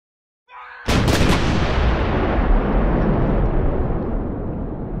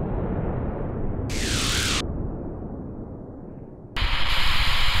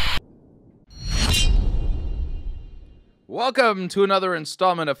Welcome to another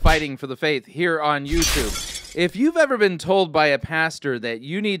installment of Fighting for the Faith here on YouTube. If you've ever been told by a pastor that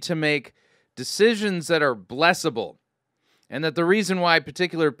you need to make decisions that are blessable, and that the reason why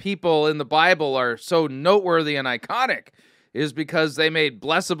particular people in the Bible are so noteworthy and iconic is because they made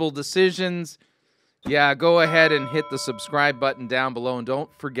blessable decisions, yeah, go ahead and hit the subscribe button down below, and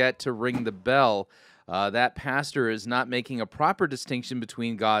don't forget to ring the bell. That pastor is not making a proper distinction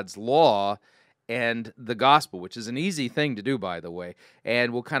between God's law and the gospel, which is an easy thing to do, by the way,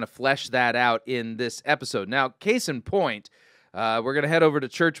 and we'll kind of flesh that out in this episode. Now, case in point, we're going to head over to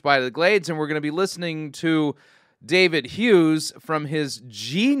Church by the Glades, and we're going to be listening to David Hughes from his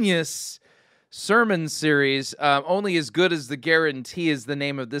genius sermon series, Only as Good as the Guarantee is the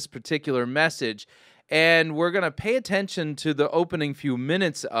name of this particular message, and we're going to pay attention to the opening few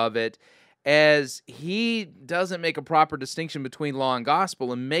minutes of it, as he doesn't make a proper distinction between law and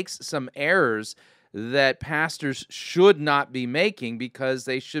gospel and makes some errors that pastors should not be making because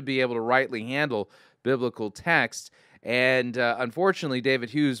they should be able to rightly handle biblical texts. And unfortunately,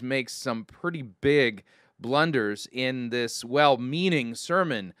 David Hughes makes some pretty big blunders in this well-meaning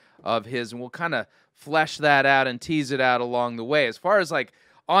sermon of his, and we'll kind of flesh that out and tease it out along the way. As far as like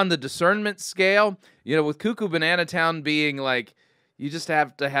on the discernment scale, you know, with Cuckoo Banana Town being like, you just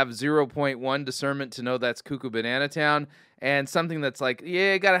have to have 0.1 discernment to know that's Cuckoo Banana Town, and something that's like,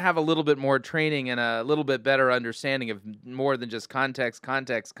 yeah, you got to have a little bit more training and a little bit better understanding of more than just context.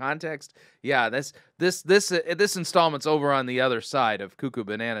 Yeah, this installment's over on the other side of Cuckoo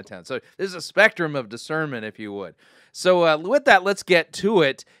Banana Town. So there's a spectrum of discernment, if you would. So with that, let's get to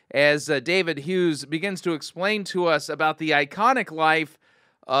it as David Hughes begins to explain to us about the iconic life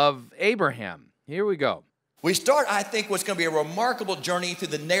of Abraham. Here we go. We start, I think, what's going to be a remarkable journey through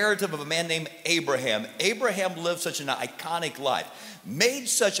the narrative of a man named Abraham. Abraham lived such an iconic life, made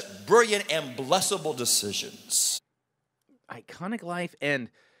such brilliant and blessable decisions. Iconic life and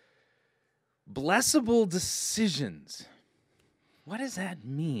blessable decisions. What does that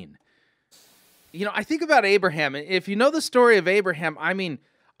mean? You know, I think about Abraham. If you know the story of Abraham, I mean,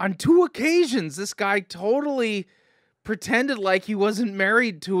 on 2 occasions, this guy totally pretended like he wasn't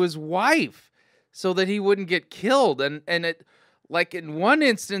married to his wife so that he wouldn't get killed. And it, like in one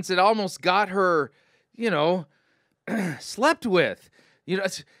instance, it almost got her, you know, slept with. You know,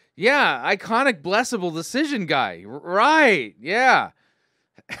 yeah, iconic, blessable decision guy. Right, yeah.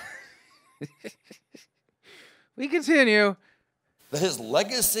 We continue. That his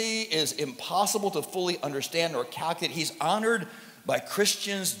legacy is impossible to fully understand or calculate. He's honored by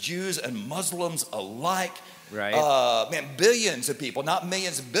Christians, Jews, and Muslims alike. Right. Man, billions of people, not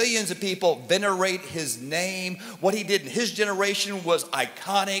millions, billions of people venerate his name. What he did in his generation was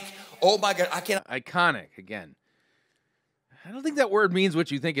iconic. Oh my God, I can't. Iconic, again. I don't think that word means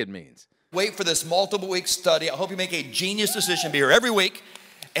what you think it means. Wait for this multiple week study. I hope you make a genius decision. Be here every week.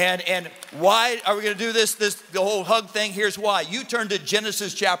 And why are we going to do this? The whole hug thing, here's why. You turn to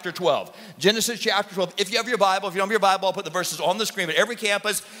Genesis chapter 12. Genesis chapter 12. If you have your Bible, if you don't have your Bible, I'll put the verses on the screen at every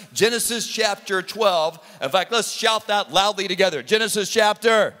campus. Genesis chapter 12. In fact, let's shout that loudly together. Genesis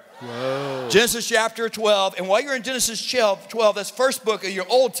chapter. Whoa. Genesis chapter 12. And while you're in Genesis 12, that's first book of your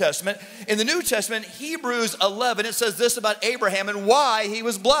Old Testament. In the New Testament, Hebrews 11, it says this about Abraham and why he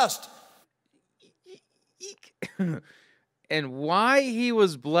was blessed. And why he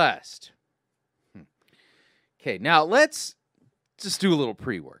was blessed. Okay, now let's just do a little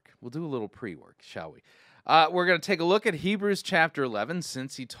pre-work. We'll do a little pre-work, shall we? We're going to take a look at Hebrews chapter 11,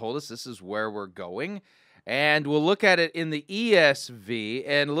 since he told us this is where we're going. And we'll look at it in the ESV.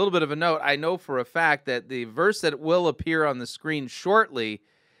 And a little bit of a note, I know for a fact that the verse that will appear on the screen shortly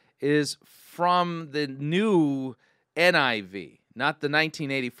is from the new NIV. Not the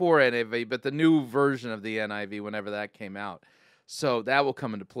 1984 NIV, but the new version of the NIV whenever that came out. So that will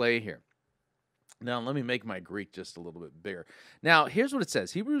come into play here. Now, let me make my Greek just a little bit bigger. Now, here's what it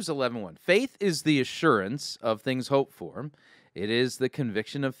says. Hebrews 11:1. Faith is the assurance of things hoped for. It is the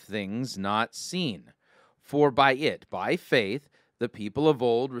conviction of things not seen. For by it, by faith, the people of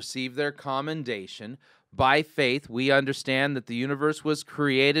old received their commendation. By faith, we understand that the universe was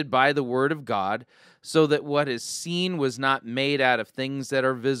created by the word of God, so that what is seen was not made out of things that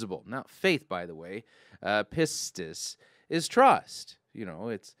are visible. Now, faith, by the way, pistis, is trust. You know,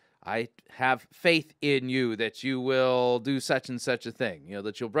 it's, I have faith in you that you will do such and such a thing, you know,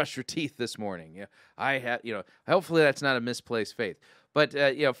 that you'll brush your teeth this morning. You know, I have, you know, hopefully that's not a misplaced faith. But,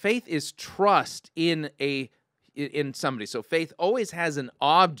 you know, faith is trust in somebody. So faith always has an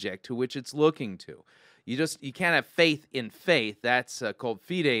object to which it's looking to. You can't have faith in faith. That's called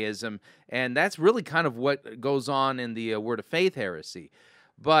fideism, and that's really kind of what goes on in the Word of Faith heresy.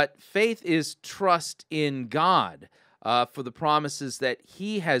 But faith is trust in God. for the promises that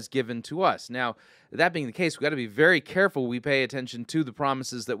he has given to us. Now, that being the case, we've got to be very careful we pay attention to the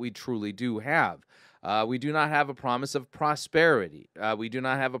promises that we truly do have. We do not have a promise of prosperity. We do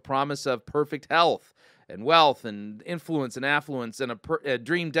not have a promise of perfect health and wealth and influence and affluence and a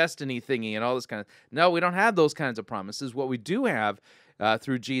dream destiny thingy and all this kind of. No, we don't have those kinds of promises. What we do have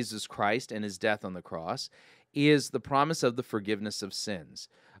through Jesus Christ and his death on the cross is the promise of the forgiveness of sins,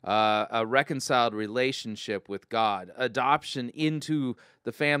 a reconciled relationship with God, adoption into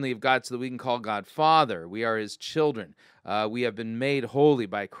the family of God so that we can call God Father. We are his children. We have been made holy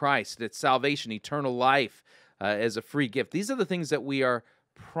by Christ. It's salvation, eternal life as a free gift. These are the things that we are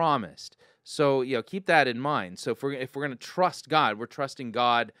promised. So, keep that in mind. So if we're going to trust God, we're trusting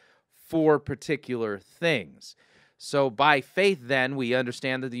God for particular things. So by faith, then, we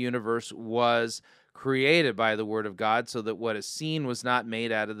understand that the universe was created by the word of God, so that what is seen was not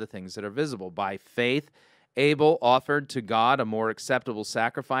made out of the things that are visible. By faith, Abel offered to God a more acceptable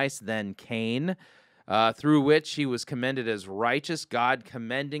sacrifice than Cain, through which he was commended as righteous, God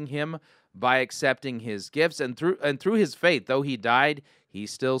commending him by accepting his gifts. And through his faith, though he died, he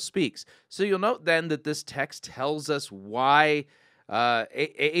still speaks. So you'll note then that this text tells us why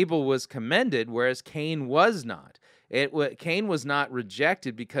Abel was commended, whereas Cain was not. Cain was not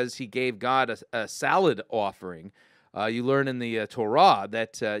rejected because he gave God a salad offering. You learn in the Torah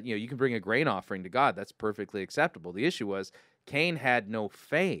that you can bring a grain offering to God. That's perfectly acceptable. The issue was Cain had no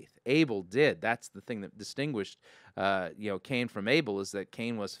faith. Abel did. That's the thing that distinguished Cain from Abel, is that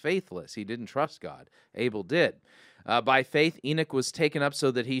Cain was faithless. He didn't trust God. Abel did. By faith, Enoch was taken up so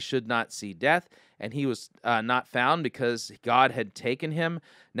that he should not see death, and he was not found because God had taken him.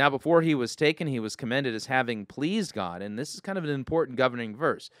 Now, before he was taken, he was commended as having pleased God, and this is kind of an important governing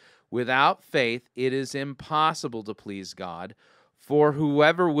verse. Without faith, it is impossible to please God, for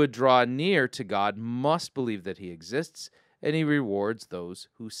whoever would draw near to God must believe that he exists, and he rewards those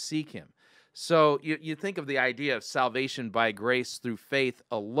who seek him. So you think of the idea of salvation by grace through faith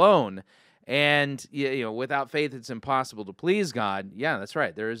alone, and without faith, it's impossible to please God. Yeah, that's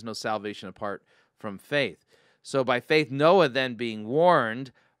right. There is no salvation apart from faith. So by faith, Noah, then being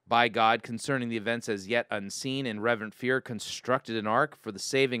warned by God concerning the events as yet unseen, in reverent fear, constructed an ark for the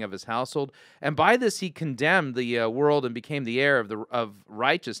saving of his household. And by this he condemned the world and became the heir of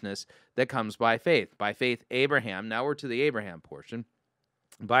righteousness that comes by faith. By faith, Abraham, now we're to the Abraham portion.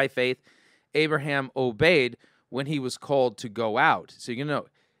 By faith, Abraham obeyed when he was called to go out. So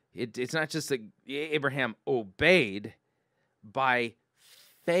it's not just that Abraham obeyed. By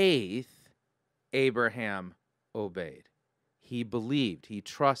faith, Abraham obeyed. He believed. He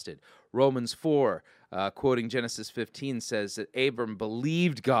trusted. Romans 4, quoting Genesis 15, says that Abram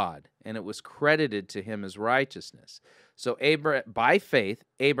believed God, and it was credited to him as righteousness. So by faith,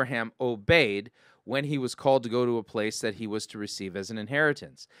 Abraham obeyed when he was called to go to a place that he was to receive as an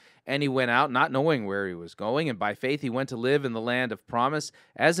inheritance. And he went out not knowing where he was going, and by faith he went to live in the land of promise,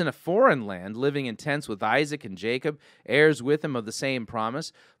 as in a foreign land, living in tents with Isaac and Jacob, heirs with him of the same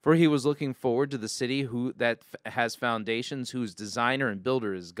promise, for he was looking forward to the city that has foundations, whose designer and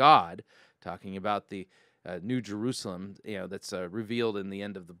builder is God, talking about the New Jerusalem, that's revealed in the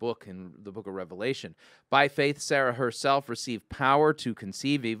end of the book, in the book of Revelation. By faith, Sarah herself received power to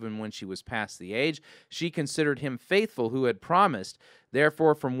conceive even when she was past the age. She considered him faithful who had promised.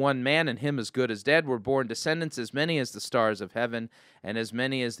 Therefore, from one man, and him as good as dead, were born descendants as many as the stars of heaven, and as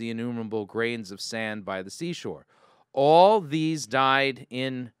many as the innumerable grains of sand by the seashore. All these died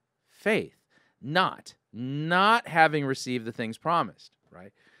in faith, not having received the things promised,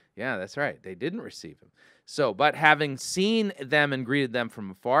 right? Yeah, that's right. They didn't receive him. So, but having seen them and greeted them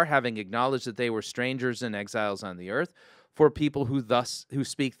from afar, having acknowledged that they were strangers and exiles on the earth, for people who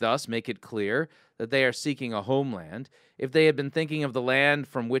speak thus make it clear that they are seeking a homeland. If they had been thinking of the land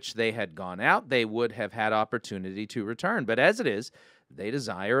from which they had gone out, they would have had opportunity to return. But as it is, they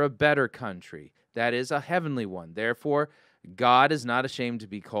desire a better country, that is, a heavenly one. Therefore, God is not ashamed to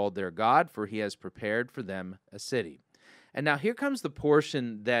be called their God, for he has prepared for them a city. And now here comes the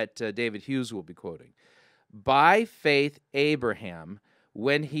portion that David Hughes will be quoting. By faith, Abraham,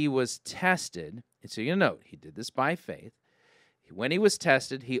 when he was tested, and so you note, he did this by faith. When he was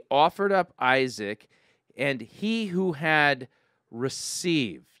tested, he offered up Isaac, and he who had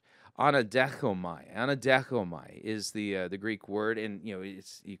received, anadechomai is the Greek word, and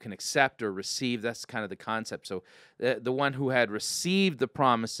you can accept or receive. That's kind of the concept. So the one who had received the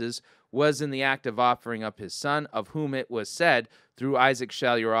promises was in the act of offering up his son, of whom it was said, "Through Isaac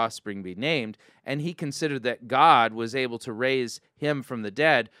shall your offspring be named." And he considered that God was able to raise him from the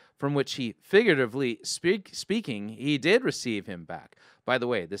dead, from which he, figuratively speaking, he did receive him back. By the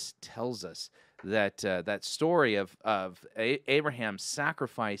way, this tells us that story of Abraham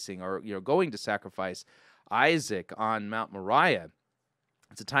sacrificing, or going to sacrifice Isaac on Mount Moriah.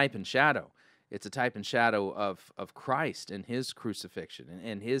 It's a type and shadow. It's a type and shadow of Christ and his crucifixion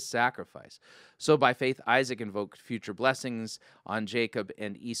and his sacrifice. So by faith, Isaac invoked future blessings on Jacob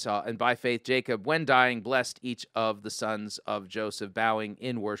and Esau. And by faith, Jacob, when dying, blessed each of the sons of Joseph, bowing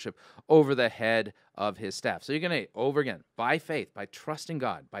in worship over the head of his staff. So you're going to, over again, by faith, by trusting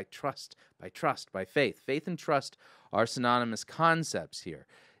God, by trust, by faith. Faith and trust are synonymous concepts here.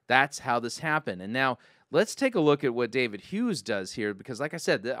 That's how this happened. And now, let's take a look at what David Hughes does here, because like I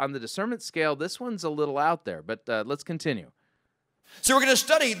said, on the discernment scale, this one's a little out there, but let's continue. So we're going to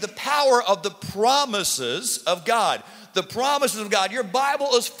study the power of the promises of God. The promises of God. Your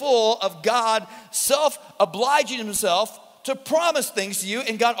Bible is full of God self-obliging himself to promise things to you,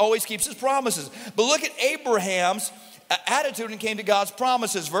 and God always keeps his promises. But look at Abraham's attitude when it came to God's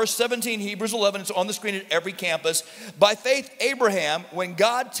promises. Verse 17, Hebrews 11, it's on the screen at every campus. By faith, Abraham, when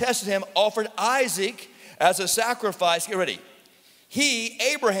God tested him, offered Isaac as a sacrifice. Get ready. He,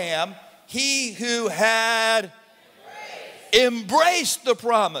 Abraham, he who had embraced the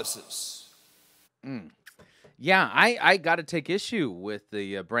promises. Yeah, I got to take issue with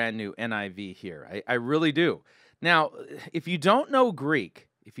the brand new NIV here. I really do. Now, if you don't know Greek,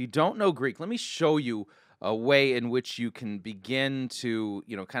 let me show you a way in which you can begin to,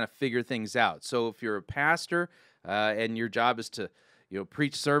 kind of figure things out. So if you're a pastor and your job is to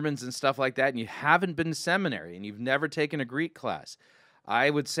preach sermons and stuff like that, and you haven't been to seminary and you've never taken a Greek class,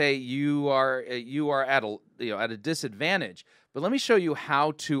 I would say you are at a disadvantage. But let me show you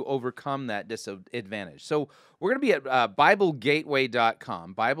how to overcome that disadvantage. So we're going to be at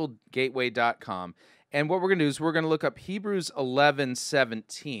BibleGateway.com, and what we're going to do is we're going to look up Hebrews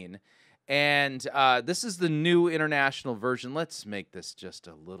 11:17, and this is the New International Version. Let's make this just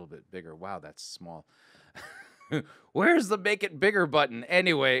a little bit bigger. Wow, that's small. Where's the make it bigger button?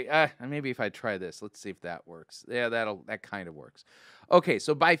 Anyway, maybe if I try this, let's see if that works. Yeah, that kind of works. Okay,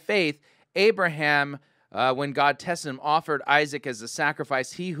 so by faith, Abraham, when God tested him, offered Isaac as a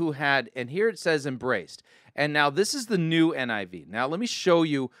sacrifice, he who had, and here it says embraced. And now this is the new NIV. Now let me show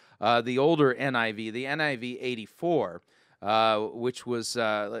you the older NIV, the NIV 84, which was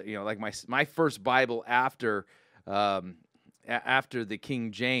like my first Bible after the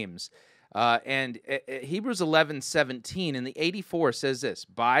King James. And Hebrews 11:17 in the 84 says this: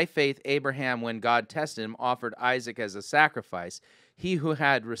 by faith Abraham, when God tested him, offered Isaac as a sacrifice, he who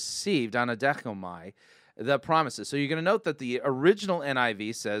had received anadechomai the promises. So you're going to note that the original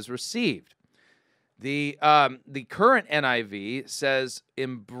NIV says received. The current NIV says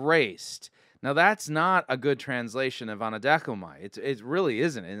embraced. Now that's not a good translation of anadechomai. It really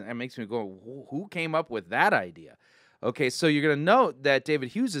isn't. It makes me go, who came up with that idea? Okay, so you're going to note that David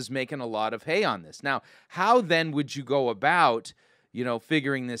Hughes is making a lot of hay on this. Now, how then would you go about,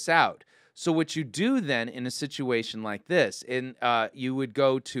 figuring this out? So what you do then in a situation like this, you would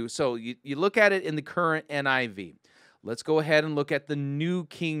go to, so you look at it in the current NIV. Let's go ahead and look at the New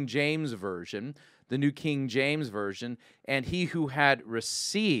King James Version. The New King James Version, and he who had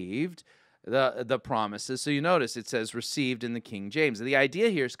received the promises. So you notice it says received in the King James. And the idea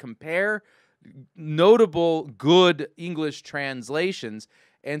here is compare notable good English translations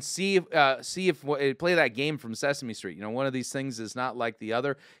and see if play that game from Sesame Street. One of these things is not like the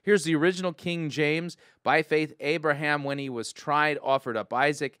other. Here's the original King James. By faith, Abraham, when he was tried, offered up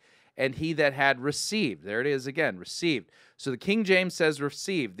Isaac, and he that had received. There it is again, received. So the King James says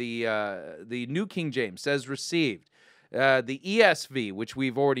received. The New King James says received. The ESV, which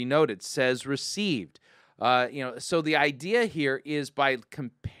we've already noted, says received. So the idea here is by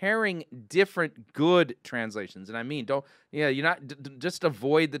comparing different good translations, and I mean, you're not just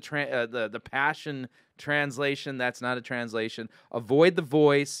avoid the Passion translation. That's not a translation. Avoid the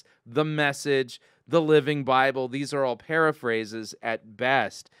Voice, the Message, the Living Bible. These are all paraphrases at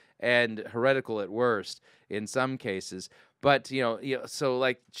best and heretical at worst in some cases. But so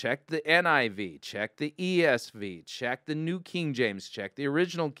like check the NIV, check the ESV, check the New King James, check the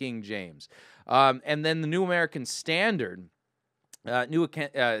original King James, and then the New American Standard.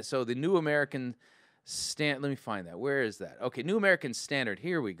 So the New American Standard. Let me find that. Where is that? Okay, New American Standard.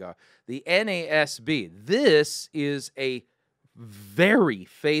 Here we go. The NASB. This is a very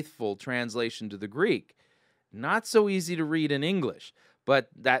faithful translation to the Greek. Not so easy to read in English, but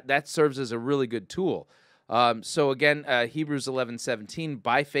that serves as a really good tool. So again, Hebrews 11:17,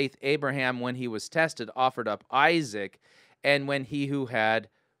 by faith Abraham, when he was tested, offered up Isaac, and when he who had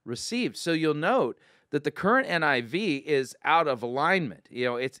received. So you'll note that the current NIV is out of alignment.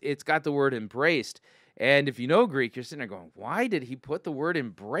 It's got the word embraced, And if you know Greek, you're sitting there going, why did he put the word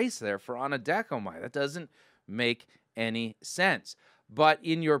embrace there for anadekomai? That doesn't make any sense. But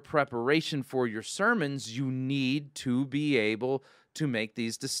in your preparation for your sermons, you need to be able to make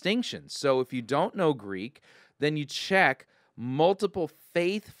these distinctions. So if you don't know Greek, then you check multiple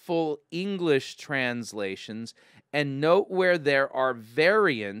faithful English translations and note where there are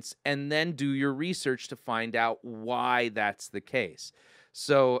variants, and then do your research to find out why that's the case.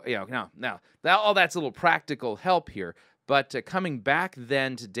 So, now all that's a little practical help here. But coming back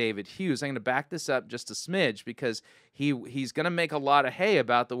then to David Hughes, I'm going to back this up just a smidge because he's going to make a lot of hay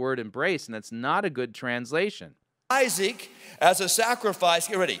about the word embrace, and that's not a good translation. Isaac as a sacrifice,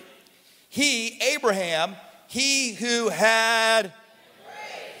 get ready. Abraham, he who had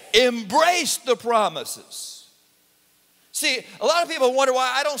embraced the promises. See, a lot of people wonder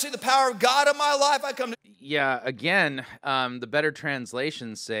why I don't see the power of God in my life. Again, the better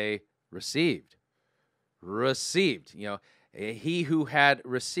translations say received. Received, he who had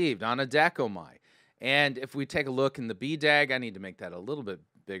received, anadekomai. And if we take a look in the BDAG, I need to make that a little bit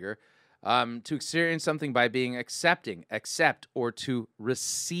bigger, to experience something by being accepting, accept, or to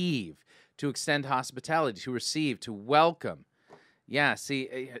receive, to extend hospitality, to receive, to welcome. Yeah,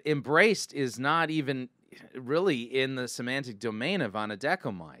 see, embraced is not even really in the semantic domain of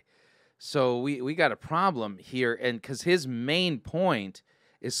anadekomai. So we got a problem here, and because his main point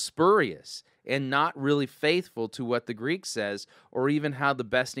is spurious and not really faithful to what the Greek says, or even how the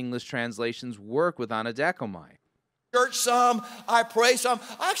best English translations work with anadekomai. Church some, I pray some.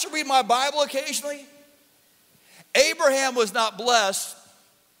 I actually read my Bible occasionally. Abraham was not blessed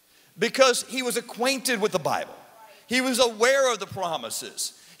because he was acquainted with the Bible. He was aware of the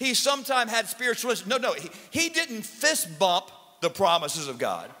promises. He sometimes had spiritual. No, he didn't fist bump the promises of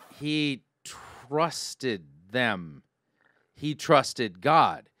God. He trusted them. He trusted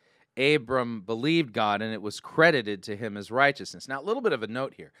God. Abram believed God, and it was credited to him as righteousness. Now, a little bit of a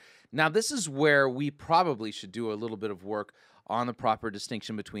note here. Now, this is where we probably should do a little bit of work on the proper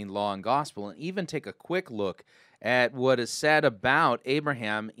distinction between law and gospel, and even take a quick look at what is said about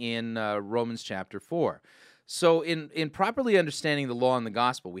Abraham in Romans chapter 4. So in properly understanding the law and the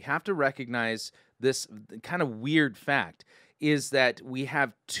gospel, we have to recognize this kind of weird fact, is that we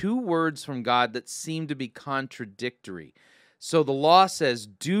have two words from God that seem to be contradictory. So the law says,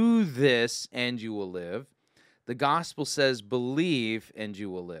 do this and you will live. The gospel says, believe and you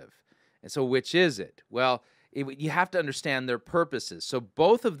will live. And so which is it? Well, you have to understand their purposes. So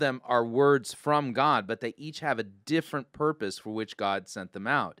both of them are words from God, but they each have a different purpose for which God sent them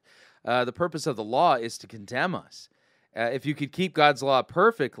out. The purpose of the law is to condemn us. If you could keep God's law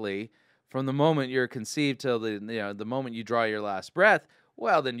perfectly from the moment you're conceived till the moment you draw your last breath,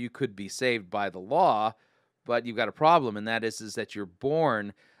 well, then you could be saved by the law. But you've got a problem, and that is that you're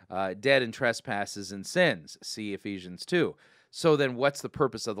born dead in trespasses and sins. See Ephesians 2. So then what's the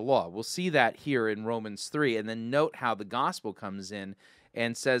purpose of the law? We'll see that here in Romans 3, and then note how the gospel comes in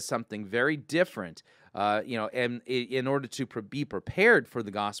and says something very different. And in order to be prepared for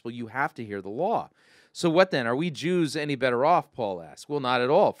the gospel, you have to hear the law. So what then? Are we Jews any better off, Paul asks? Well, not at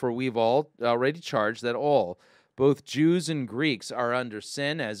all, for we've all already charged that all, both Jews and Greeks, are under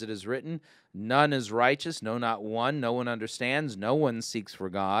sin, as it is written, none is righteous, no, not one. No one understands. No one seeks for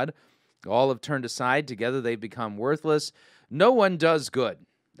God. All have turned aside. Together they've become worthless. No one does good.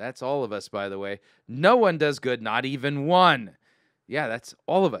 That's all of us, by the way. No one does good, not even one. Yeah, that's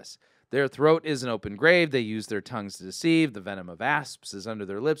all of us. Their throat is an open grave. They use their tongues to deceive. The venom of asps is under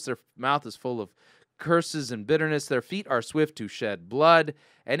their lips. Their mouth is full of curses and bitterness. Their feet are swift to shed blood,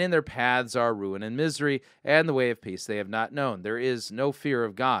 and in their paths are ruin and misery, and the way of peace they have not known. There is no fear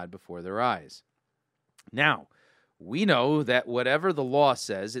of God before their eyes. Now, we know that whatever the law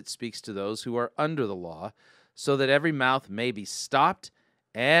says, it speaks to those who are under the law, so that every mouth may be stopped,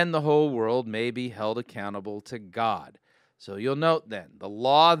 and the whole world may be held accountable to God. So you'll note then, the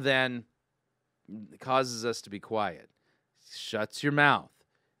law then causes us to be quiet. Shuts your mouth.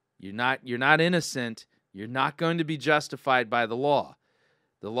 You're not innocent. You're not going to be justified by the law.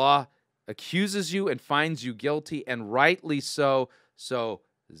 The law accuses you and finds you guilty, and rightly so. So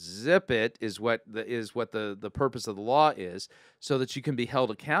zip it is what the purpose of the law is, so that you can be held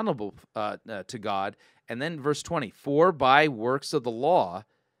accountable to God. And then verse 20, for by works of the law,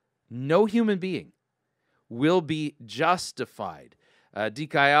 no human being will be justified.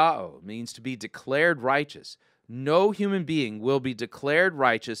 Dikaiao means to be declared righteous. No human being will be declared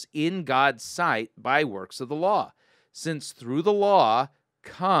righteous in God's sight by works of the law, since through the law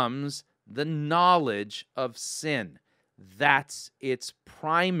comes the knowledge of sin. That's its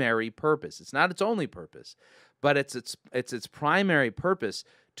primary purpose. It's not its only purpose, but it's its primary purpose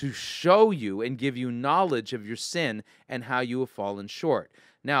to show you and give you knowledge of your sin and how you have fallen short.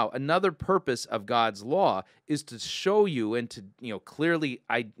 Now, another purpose of God's law is to show you and to, clearly,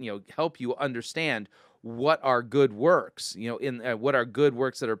 help you understand what are good works, what are good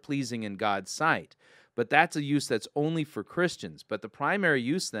works that are pleasing in God's sight. But that's a use that's only for Christians. But the primary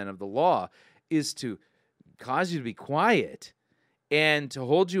use then of the law is to cause you to be quiet and to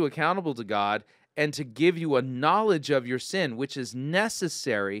hold you accountable to God and to give you a knowledge of your sin, which is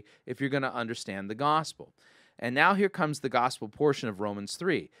necessary if you're going to understand the gospel. And now here comes the gospel portion of Romans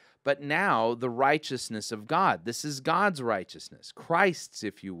 3. But now the righteousness of God. This is God's righteousness, Christ's,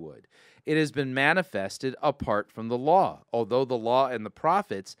 if you would. It has been manifested apart from the law, although the law and the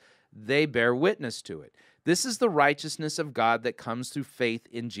prophets, they bear witness to it. This is the righteousness of God that comes through faith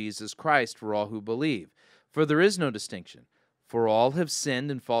in Jesus Christ for all who believe. For there is no distinction. For all have sinned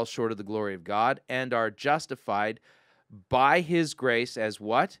and fall short of the glory of God and are justified by his grace as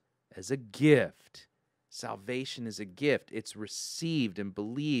what? As a gift. Salvation is a gift. It's received and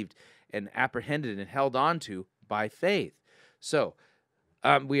believed and apprehended and held on to by faith. So,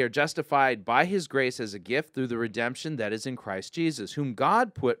 we are justified by his grace as a gift through the redemption that is in Christ Jesus, whom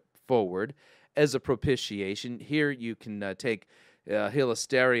God put forward as a propitiation. Here you can take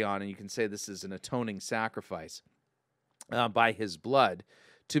hilasterion, and you can say this is an atoning sacrifice by his blood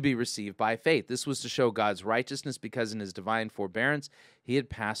to be received by faith. This was to show God's righteousness because in his divine forbearance he had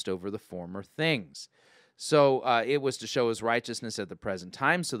passed over the former things. So it was to show his righteousness at the present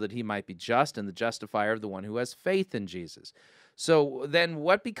time so that he might be just and the justifier of the one who has faith in Jesus. So then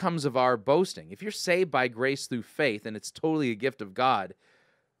what becomes of our boasting? If you're saved by grace through faith and it's totally a gift of God,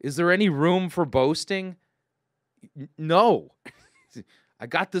 is there any room for boasting? No. I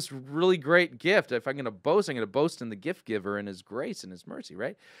got this really great gift. If I'm going to boast, I'm going to boast in the gift giver and his grace and his mercy,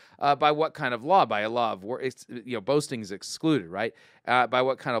 right? By what kind of law? By a law of works. Boasting is excluded, right? By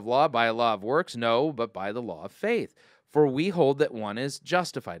what kind of law? By a law of works? No, but by the law of faith. For we hold that one is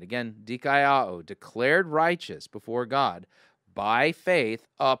justified. Again, dikaiao, declared righteous before God by faith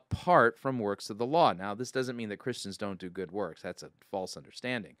apart from works of the law. Now, this doesn't mean that Christians don't do good works. That's a false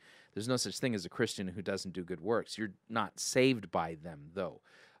understanding. There's no such thing as a Christian who doesn't do good works. You're not saved by them, though.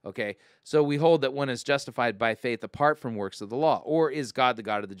 Okay? So we hold that one is justified by faith apart from works of the law. Or is God the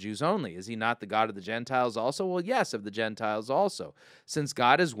God of the Jews only? Is he not the God of the Gentiles also? Well, yes, of the Gentiles also. Since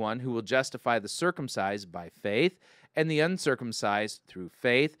God is one who will justify the circumcised by faith and the uncircumcised through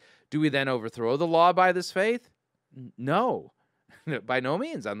faith, do we then overthrow the law by this faith? No. By no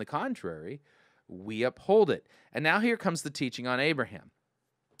means. On the contrary, we uphold it. And now here comes the teaching on Abraham.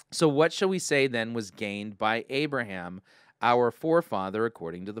 So what shall we say then was gained by Abraham, our forefather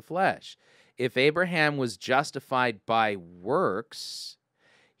according to the flesh? If Abraham was justified by works,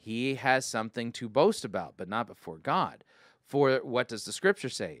 he has something to boast about, but not before God. For what does the scripture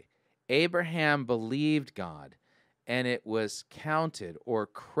say? Abraham believed God, and it was counted or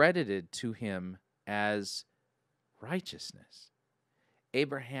credited to him as righteousness.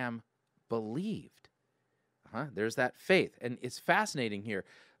 Abraham believed. There's that faith. And it's fascinating here.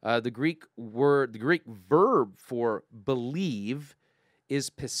 The Greek verb for believe is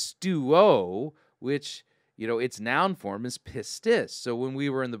pistuo, which, its noun form is pistis. So when we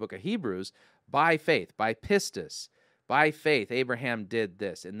were in the book of Hebrews, by faith, by pistis, by faith, Abraham did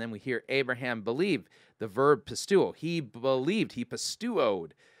this. And then we hear Abraham believed, the verb pistuo. He believed, he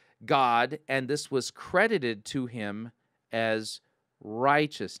pistuoed God, and this was credited to him as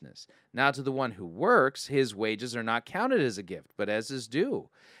righteousness. Now to the one who works, his wages are not counted as a gift, but as his due.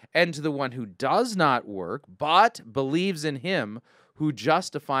 And to the one who does not work, but believes in him who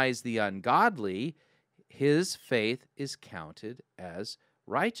justifies the ungodly, his faith is counted as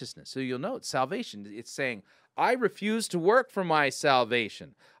righteousness. So you'll note, salvation, it's saying, I refuse to work for my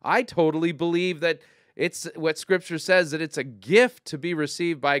salvation. I totally believe that it's what Scripture says, that it's a gift to be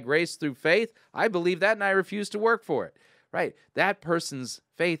received by grace through faith. I believe that, and I refuse to work for it. Right? That person's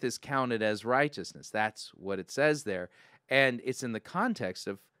faith is counted as righteousness. That's what it says there. And it's in the context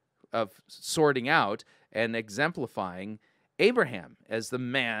of sorting out and exemplifying Abraham as the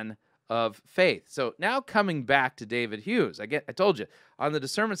man of faith. So now coming back to David Hughes, I told you, on the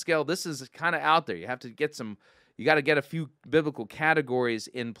discernment scale, this is kind of out there. You have to get you got to get a few biblical categories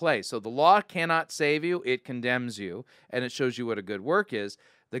in place. So the law cannot save you. It condemns you, and it shows you what a good work is.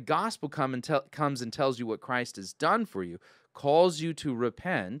 The gospel comes and tells you what Christ has done for you, calls you to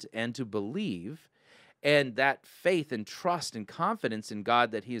repent and to believe, and that faith and trust and confidence in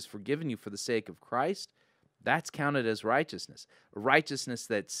God that he has forgiven you for the sake of Christ, that's counted as righteousness, righteousness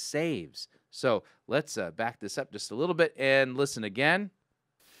that saves. So let's back this up just a little bit and listen again.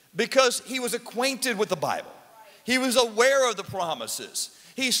 Because he was acquainted with the Bible. He was aware of the promises.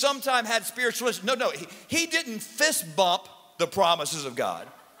 He sometimes had spiritualism. No, he didn't fist bump the promises of God.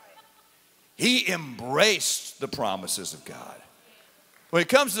 He embraced the promises of God. When it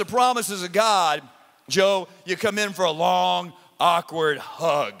comes to the promises of God, Joe, you come in for a long, awkward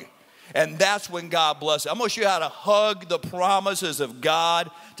hug. And that's when God blesses. I'm going to show you how to hug the promises of God,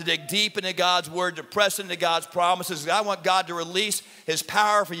 to dig deep into God's word, to press into God's promises. I want God to release his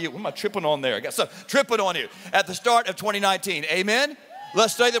power for you. What am I tripping on there? I got stuff tripping on you at the start of 2019. Amen?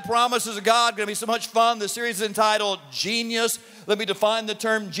 Let's study the promises of God. It's going to be so much fun. The series is entitled Genius. Let me define the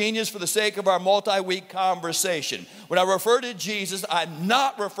term genius for the sake of our multi-week conversation. When I refer to Jesus, I'm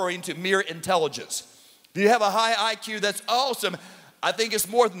not referring to mere intelligence. If you have a high IQ, that's awesome. I think it's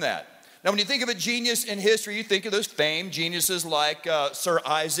more than that. Now, when you think of a genius in history, you think of those famed geniuses like Sir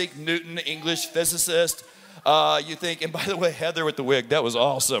Isaac Newton, English physicist. You think, and by the way, Heather with the wig, that was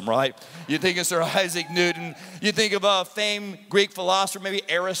awesome, right? You think of Sir Isaac Newton. You think of a famed Greek philosopher, maybe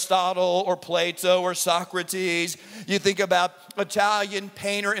Aristotle or Plato or Socrates. You think about Italian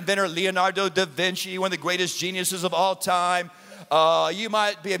painter, inventor Leonardo da Vinci, one of the greatest geniuses of all time. You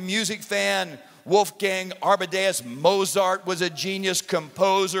might be a music fan. Wolfgang Amadeus Mozart was a genius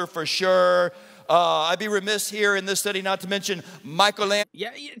composer for sure. I'd be remiss here in this study not to mention Michelangelo. Yeah,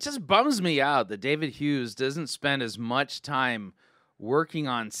 it just bums me out that David Hughes doesn't spend as much time working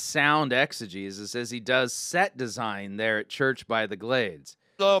on sound exegesis as he does set design there at Church by the Glades.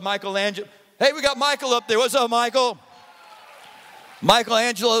 So Michelangelo. Hey, we got Michael up there. What's up, Michael?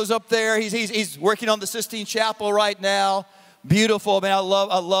 Michelangelo's up there. He's working on the Sistine Chapel right now. Beautiful, man. I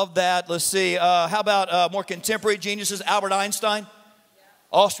love that. Let's see. How about more contemporary geniuses? Albert Einstein,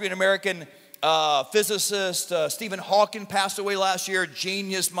 Austrian-American physicist. Stephen Hawking passed away last year.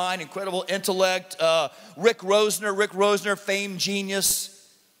 Genius mind, incredible intellect. Rick Rosner, famed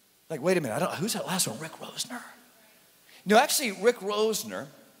genius. Like, wait a minute. Who's that last one? Rick Rosner? No, actually, Rick Rosner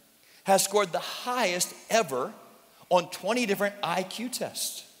has scored the highest ever on 20 different IQ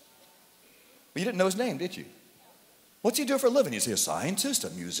tests. But you didn't know his name, did you? What's he do for a living? Is he a scientist, a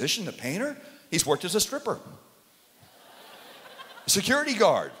musician, a painter? He's worked as a stripper. Security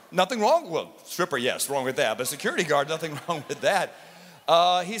guard. Nothing wrong. Well, stripper, yes, wrong with that. But security guard, nothing wrong with that.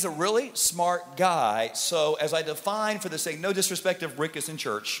 He's a really smart guy. So as I define for the sake, no disrespect if Rick is in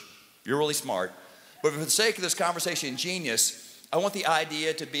church. You're really smart. But for the sake of this conversation, genius, I want the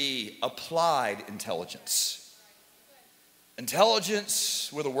idea to be applied intelligence.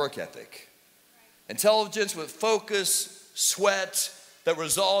 Intelligence with a work ethic. Intelligence with focus, sweat, that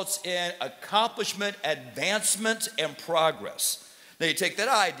results in accomplishment, advancement, and progress. Now you take that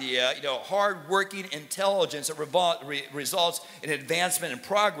idea, hard-working intelligence that results in advancement and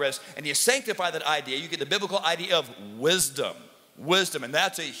progress, and you sanctify that idea, you get the biblical idea of wisdom. Wisdom, and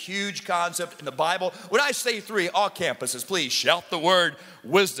that's a huge concept in the Bible. When I say three, all campuses, please shout the word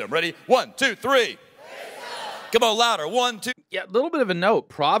wisdom. Ready? 1, 2, 3. Wisdom. Come on, louder. 1, 2. Yeah, a little bit of a note.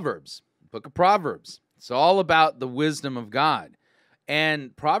 Proverbs. Book of Proverbs. It's all about the wisdom of God.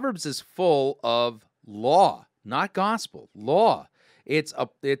 And Proverbs is full of law, not gospel, law. It's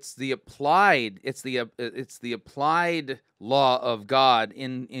the applied law of God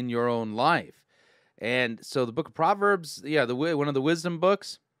in your own life. And so the book of Proverbs, one of the wisdom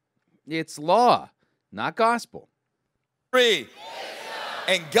books, it's law, not gospel. 3.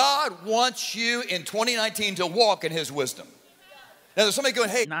 And God wants you in 2019 to walk in his wisdom. Now there's somebody going,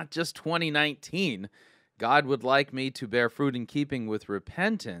 hey. Not just 2019. God would like me to bear fruit in keeping with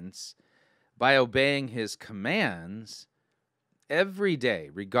repentance by obeying his commands every day,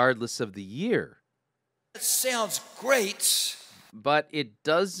 regardless of the year. That sounds great. But it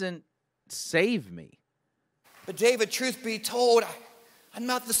doesn't save me. But David, truth be told, I'm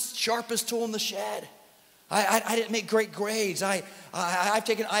not the sharpest tool in the shed. I didn't make great grades. I've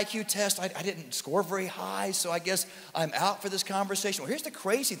taken IQ tests. I didn't score very high, so I guess I'm out for this conversation. Well, here's the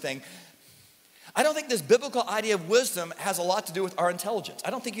crazy thing. I don't think this biblical idea of wisdom has a lot to do with our intelligence.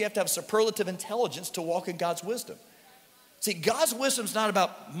 I don't think you have to have superlative intelligence to walk in God's wisdom. See, God's wisdom is not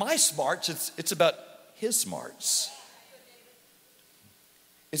about my smarts. It's about his smarts.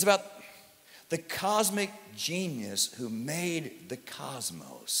 It's about the cosmic genius who made the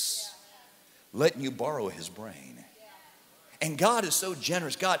cosmos, letting you borrow his brain. And God is so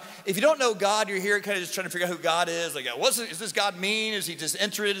generous. God, if you don't know God, you're here kind of just trying to figure out who God is. Like, is this God mean? Is he just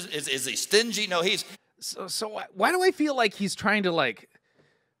interested? Is he stingy? No, he's... So why do I feel like he's trying to,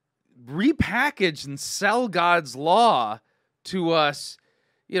 repackage and sell God's law to us?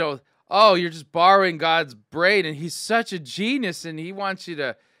 Oh, you're just borrowing God's brain, and he's such a genius, and he wants you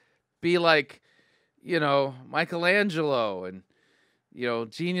to be like, Michelangelo and,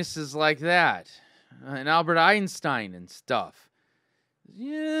 geniuses like that. And Albert Einstein and stuff.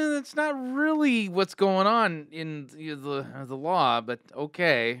 Yeah, that's not really what's going on in the law, but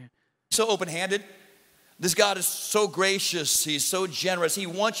okay. So open-handed. This God is so gracious. He's so generous. He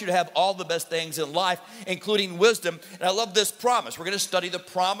wants you to have all the best things in life, including wisdom. And I love this promise. We're going to study the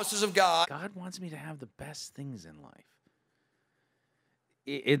promises of God. God wants me to have the best things in life.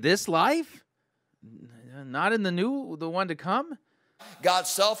 In this life? Not in the one to come? God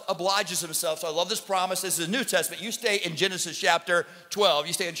self-obliges himself. So I love this promise. This is the New Testament. You stay in Genesis chapter 12.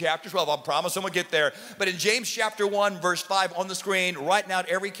 You stay in chapter 12. I promise I'm going to get there. But in James chapter 1, verse 5 on the screen, right now at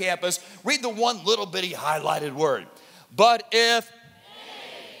every campus, read the one little bitty highlighted word. But if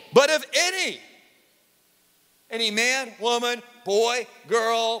any man, woman, boy,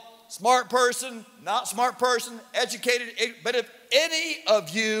 girl, smart person, not smart person, educated, but if any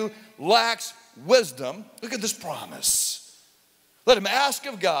of you lacks wisdom, look at this promise. Let him ask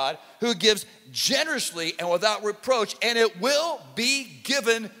of God, who gives generously and without reproach, and it will be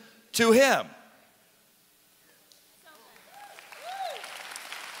given to him.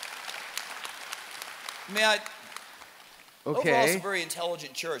 Overall, it's a very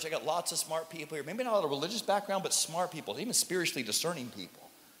intelligent church. I got lots of smart people here. Maybe not a religious background, but smart people, even spiritually discerning people.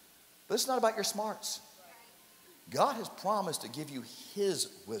 But it's not about your smarts. God has promised to give you his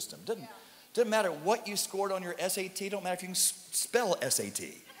wisdom. Doesn't matter what you scored on your SAT. Don't matter if you can spell SAT.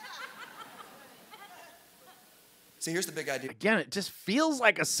 See, here's the big idea. Again, it just feels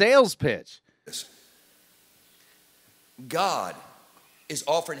like a sales pitch. God is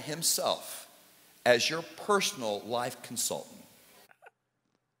offering himself as your personal life consultant.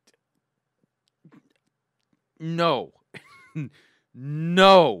 No.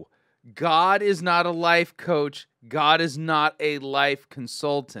 No. God is not a life coach. God is not a life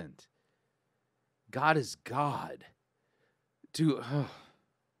consultant. God is God. The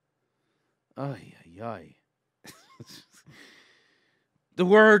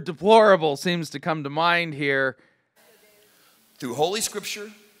word deplorable seems to come to mind here. Through Holy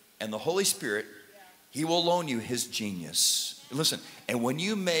Scripture and the Holy Spirit, he will loan you his genius. Listen, and when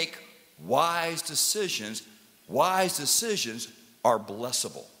you make wise decisions are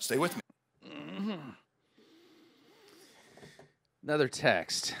blessable. Stay with me. Another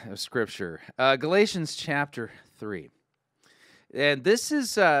text of Scripture, Galatians chapter 3. And this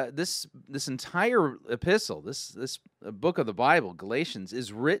is this entire epistle, this book of the Bible, Galatians,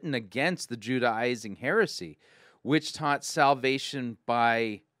 is written against the Judaizing heresy, which taught salvation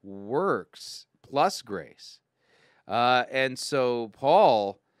by works plus grace. And so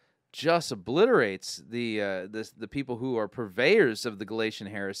Paul just obliterates the people who are purveyors of the Galatian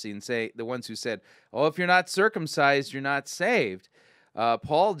heresy and say the ones who said, "Oh, if you're not circumcised, you're not saved."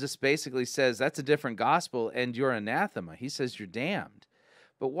 Paul just basically says that's a different gospel and you're anathema. He says you're damned.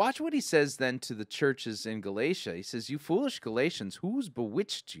 But watch what he says then to the churches in Galatia. He says, "You foolish Galatians, who's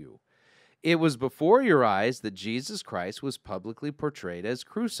bewitched you? It was before your eyes that Jesus Christ was publicly portrayed as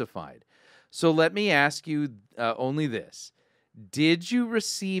crucified. So let me ask you only this. Did you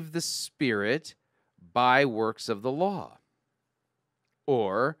receive the Spirit by works of the law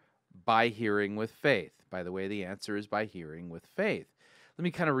or by hearing with faith?" By the way, the answer is by hearing with faith. Let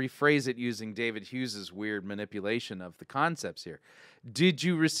me kind of rephrase it using David Hughes' weird manipulation of the concepts here. Did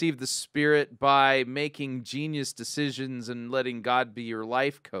you receive the Spirit by making genius decisions and letting God be your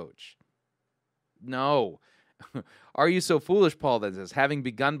life coach? No. Are you so foolish, Paul then says, having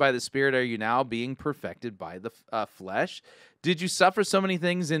begun by the Spirit, are you now being perfected by the flesh? Did you suffer so many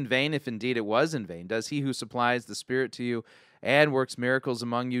things in vain, if indeed it was in vain? Does he who supplies the Spirit to you and works miracles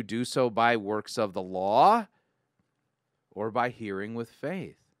among you do so by works of the law or by hearing with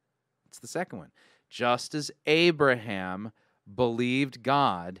faith? It's the second one. Just as Abraham believed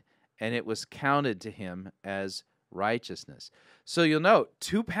God, and it was counted to him as righteousness. So you'll note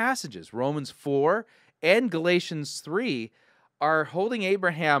two passages, Romans 4 and Galatians 3, are holding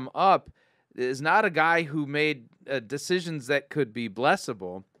Abraham up as not a guy who made decisions that could be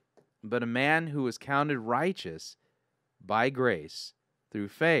blessable, but a man who was counted righteous by grace through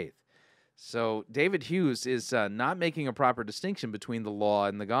faith. So David Hughes is not making a proper distinction between the law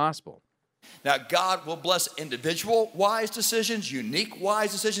and the gospel. Now, God will bless individual wise decisions, unique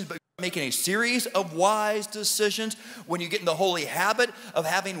wise decisions, but making a series of wise decisions. When you get in the holy habit of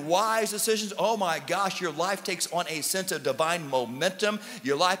having wise decisions, oh my gosh, your life takes on a sense of divine momentum.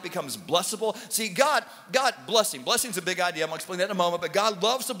 Your life becomes blessable. See, God blessing. Blessing's a big idea. I'm going to explain that in a moment, but God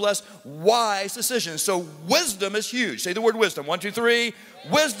loves to bless wise decisions. So wisdom is huge. Say the word wisdom. 1, 2, 3.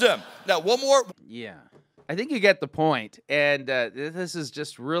 Wisdom. Now, one more. Yeah. I think you get the point, and this is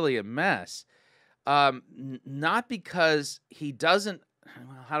just really a mess. Not because he doesn't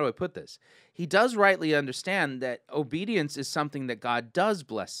how do I put this? He does rightly understand that obedience is something that God does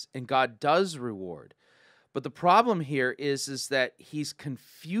bless and God does reward. But the problem here is that he's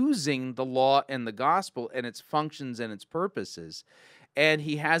confusing the law and the gospel and its functions and its purposes. And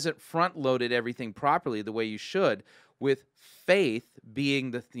he hasn't front-loaded everything properly the way you should, with faith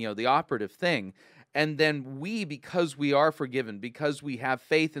being the operative thing. And then we, because we are forgiven, because we have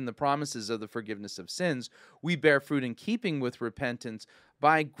faith in the promises of the forgiveness of sins, we bear fruit in keeping with repentance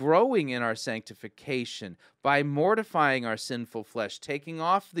by growing in our sanctification, by mortifying our sinful flesh, taking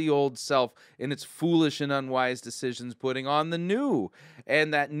off the old self in its foolish and unwise decisions, putting on the new.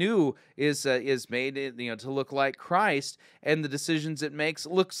 And that new is made to look like Christ, and the decisions it makes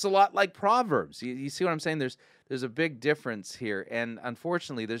looks a lot like Proverbs. You see what I'm saying? There's a big difference here, and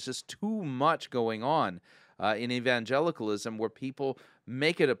unfortunately, there's just too much going on in evangelicalism where people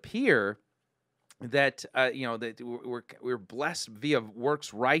make it appear that that we're blessed via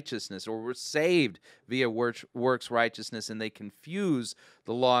works righteousness, or we're saved via works righteousness, and they confuse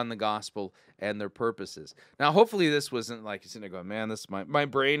the law and the gospel and their purposes. Now, hopefully, this wasn't like you're sitting there going, "Man, this my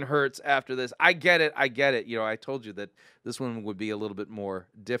brain hurts after this." I get it. I told you that this one would be a little bit more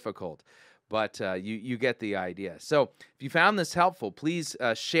difficult. But you get the idea. So if you found this helpful, please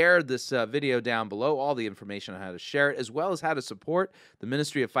share this video down below, all the information on how to share it, as well as how to support the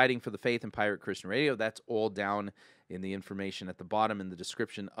ministry of Fighting for the Faith and Pirate Christian Radio. That's all down in the information at the bottom in the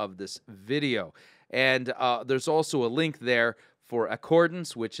description of this video. And there's also a link there for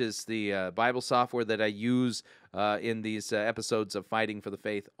Accordance, which is the Bible software that I use in these episodes of Fighting for the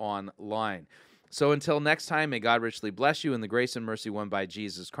Faith online. So until next time, may God richly bless you in the grace and mercy won by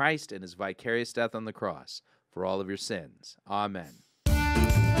Jesus Christ and his vicarious death on the cross for all of your sins. Amen.